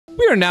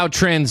are now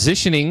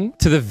transitioning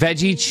to the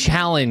veggie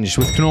challenge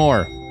with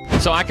Knorr.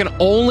 So I can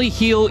only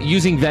heal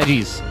using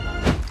veggies.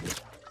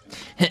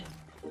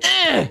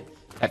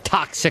 That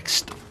toxic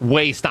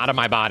waste out of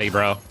my body,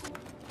 bro.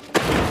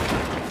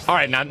 All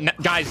right, now,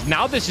 guys,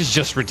 now this is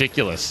just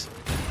ridiculous.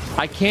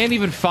 I can't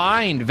even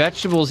find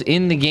vegetables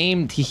in the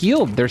game to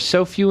heal. They're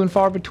so few and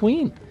far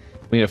between.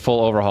 We need a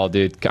full overhaul,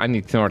 dude. I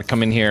need Knorr to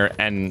come in here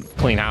and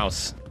clean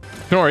house.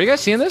 Knorr, are you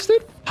guys seeing this,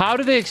 dude? How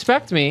do they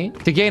expect me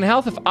to gain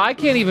health if I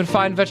can't even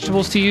find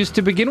vegetables to use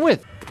to begin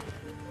with?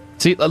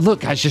 See,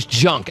 look, guys, just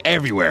junk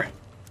everywhere.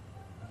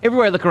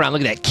 Everywhere I look around,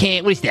 look at that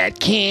can. What is that?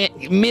 Can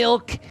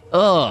milk?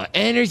 Oh,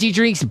 energy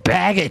drinks,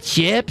 bag of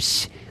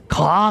chips,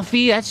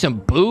 coffee. That's some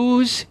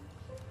booze.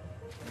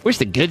 Where's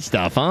the good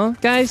stuff, huh,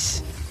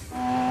 guys?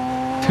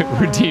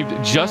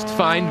 Redeemed. Just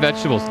find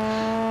vegetables.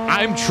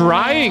 I'm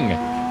trying.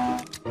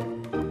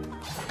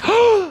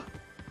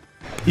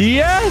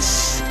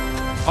 Yes.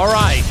 All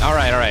right.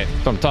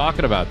 That's what I'm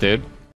talking about, dude.